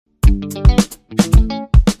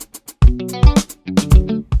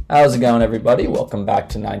How's it going, everybody? Welcome back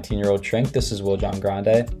to 19-Year-Old Shrink. This is Will John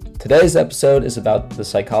Grande. Today's episode is about the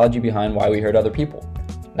psychology behind why we hurt other people.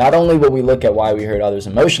 Not only will we look at why we hurt others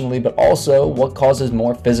emotionally, but also what causes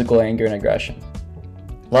more physical anger and aggression.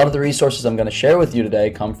 A lot of the resources I'm going to share with you today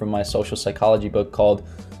come from my social psychology book called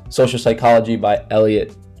Social Psychology by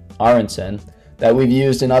Elliot Aronson that we've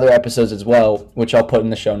used in other episodes as well, which I'll put in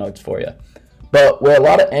the show notes for you. But where a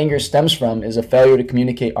lot of anger stems from is a failure to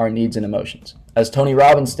communicate our needs and emotions. As Tony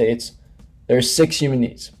Robbins states, there are 6 human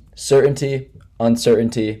needs: certainty,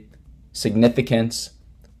 uncertainty, significance,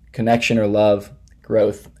 connection or love,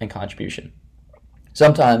 growth, and contribution.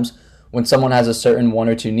 Sometimes, when someone has a certain 1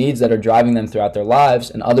 or 2 needs that are driving them throughout their lives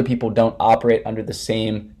and other people don't operate under the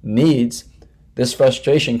same needs, this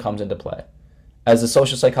frustration comes into play. As the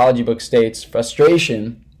social psychology book states,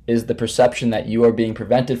 frustration is the perception that you are being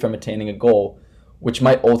prevented from attaining a goal, which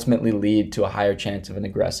might ultimately lead to a higher chance of an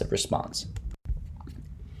aggressive response.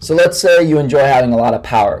 So let's say you enjoy having a lot of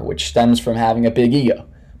power, which stems from having a big ego.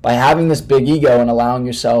 By having this big ego and allowing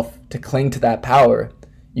yourself to cling to that power,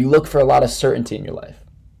 you look for a lot of certainty in your life.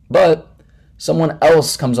 But someone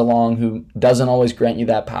else comes along who doesn't always grant you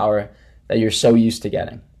that power that you're so used to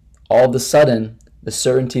getting. All of a sudden, the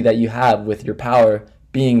certainty that you have with your power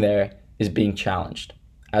being there is being challenged.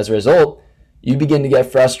 As a result, you begin to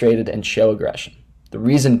get frustrated and show aggression. The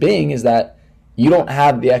reason being is that you don't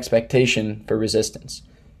have the expectation for resistance.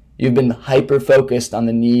 You've been hyper-focused on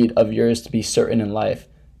the need of yours to be certain in life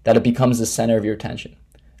that it becomes the center of your attention.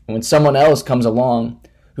 And when someone else comes along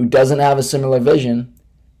who doesn't have a similar vision,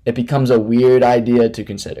 it becomes a weird idea to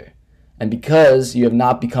consider. And because you have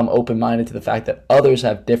not become open-minded to the fact that others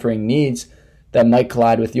have differing needs that might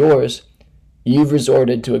collide with yours, you've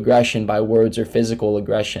resorted to aggression by words or physical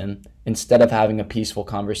aggression instead of having a peaceful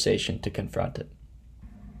conversation to confront it.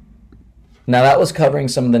 Now that was covering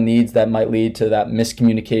some of the needs that might lead to that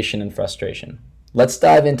miscommunication and frustration. Let's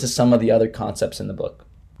dive into some of the other concepts in the book.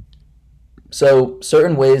 So,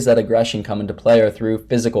 certain ways that aggression come into play are through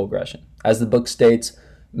physical aggression. As the book states,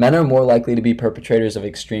 men are more likely to be perpetrators of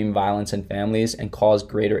extreme violence in families and cause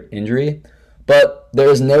greater injury, but there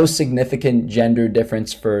is no significant gender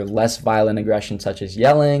difference for less violent aggression such as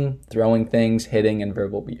yelling, throwing things, hitting, and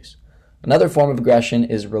verbal abuse. Another form of aggression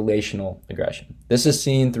is relational aggression. This is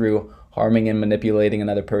seen through harming and manipulating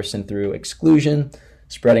another person through exclusion,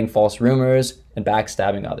 spreading false rumors, and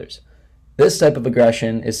backstabbing others. This type of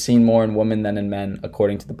aggression is seen more in women than in men,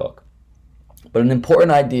 according to the book. But an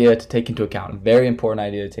important idea to take into account, a very important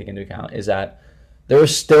idea to take into account, is that there are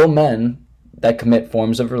still men that commit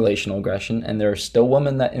forms of relational aggression, and there are still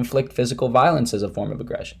women that inflict physical violence as a form of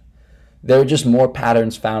aggression. There are just more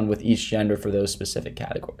patterns found with each gender for those specific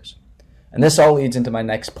categories. And this all leads into my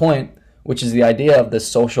next point, which is the idea of the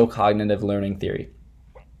social cognitive learning theory.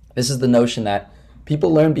 This is the notion that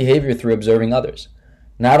people learn behavior through observing others.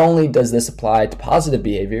 Not only does this apply to positive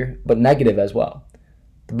behavior, but negative as well.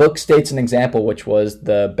 The book states an example, which was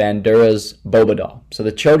the Bandura's Bobo doll. So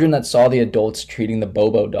the children that saw the adults treating the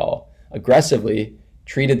Bobo doll aggressively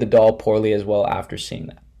treated the doll poorly as well after seeing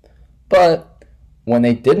that. But when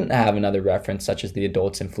they didn't have another reference, such as the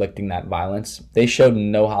adults inflicting that violence, they showed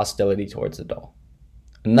no hostility towards the doll.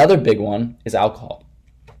 Another big one is alcohol.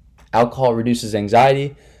 Alcohol reduces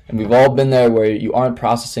anxiety, and we've all been there where you aren't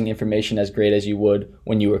processing information as great as you would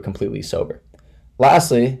when you were completely sober.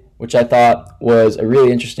 Lastly, which I thought was a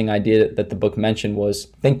really interesting idea that the book mentioned,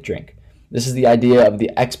 was think drink. This is the idea of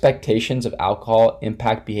the expectations of alcohol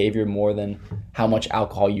impact behavior more than how much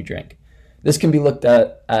alcohol you drink. This can be looked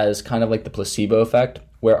at as kind of like the placebo effect,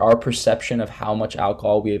 where our perception of how much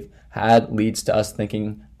alcohol we've had leads to us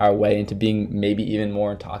thinking our way into being maybe even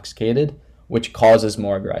more intoxicated, which causes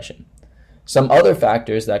more aggression. Some other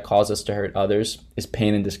factors that cause us to hurt others is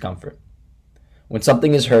pain and discomfort. When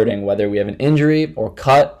something is hurting, whether we have an injury or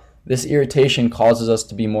cut, this irritation causes us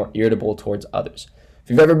to be more irritable towards others. If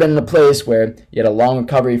you've ever been in a place where you had a long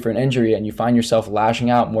recovery for an injury and you find yourself lashing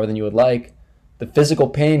out more than you would like, the physical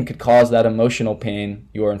pain could cause that emotional pain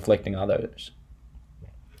you are inflicting on others.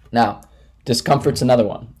 Now, discomfort's another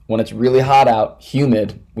one. When it's really hot out,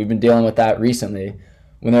 humid, we've been dealing with that recently,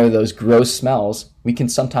 when there are those gross smells, we can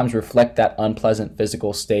sometimes reflect that unpleasant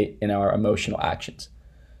physical state in our emotional actions.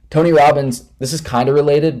 Tony Robbins, this is kind of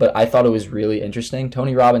related, but I thought it was really interesting.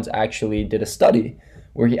 Tony Robbins actually did a study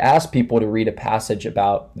where he asked people to read a passage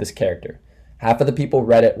about this character. Half of the people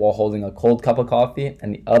read it while holding a cold cup of coffee,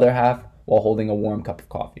 and the other half while holding a warm cup of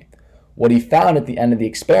coffee. What he found at the end of the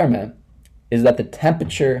experiment is that the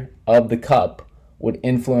temperature of the cup would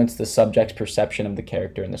influence the subject's perception of the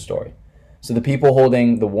character in the story. So the people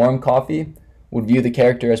holding the warm coffee would view the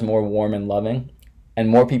character as more warm and loving, and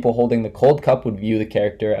more people holding the cold cup would view the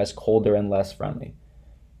character as colder and less friendly.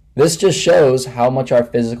 This just shows how much our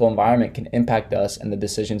physical environment can impact us and the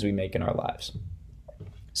decisions we make in our lives.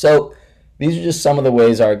 So these are just some of the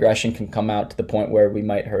ways our aggression can come out to the point where we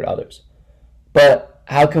might hurt others. But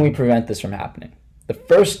how can we prevent this from happening? The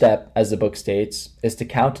first step, as the book states, is to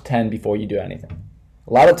count to 10 before you do anything.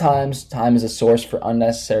 A lot of times, time is a source for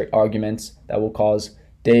unnecessary arguments that will cause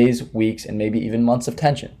days, weeks, and maybe even months of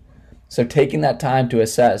tension. So taking that time to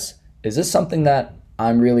assess, is this something that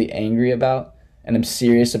I'm really angry about and I'm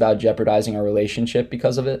serious about jeopardizing our relationship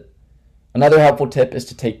because of it? Another helpful tip is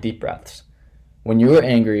to take deep breaths. When you are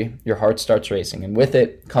angry, your heart starts racing, and with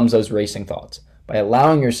it comes those racing thoughts. By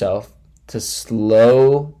allowing yourself to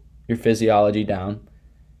slow your physiology down,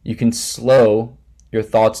 you can slow your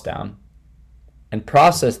thoughts down and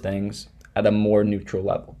process things at a more neutral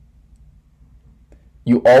level.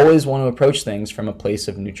 You always want to approach things from a place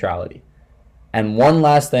of neutrality. And one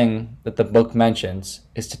last thing that the book mentions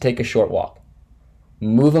is to take a short walk.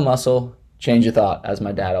 Move a muscle, change a thought, as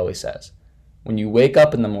my dad always says. When you wake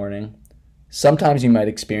up in the morning, sometimes you might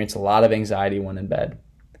experience a lot of anxiety when in bed.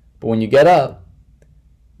 But when you get up,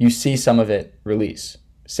 you see some of it release.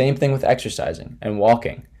 Same thing with exercising and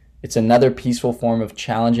walking. It's another peaceful form of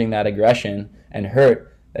challenging that aggression and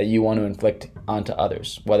hurt that you want to inflict onto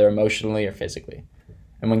others, whether emotionally or physically.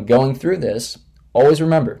 And when going through this, always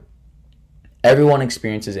remember, everyone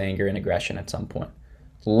experiences anger and aggression at some point.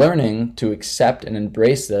 Learning to accept and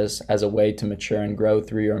embrace this as a way to mature and grow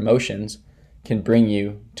through your emotions can bring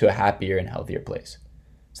you to a happier and healthier place.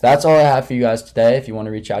 So that's all I have for you guys today. If you want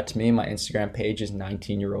to reach out to me, my Instagram page is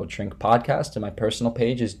 19-Year-Old Shrink Podcast, and my personal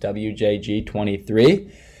page is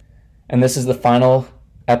WJG23. And this is the final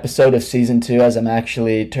episode of Season 2, as I'm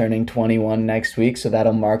actually turning 21 next week, so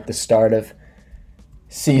that'll mark the start of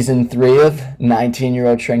Season 3 of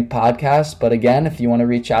 19-Year-Old Shrink Podcast. But again, if you want to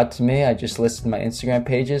reach out to me, I just listed my Instagram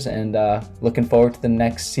pages, and looking forward to the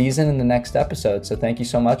next season and the next episode. So thank you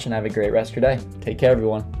so much, and have a great rest of your day. Take care,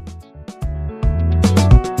 everyone.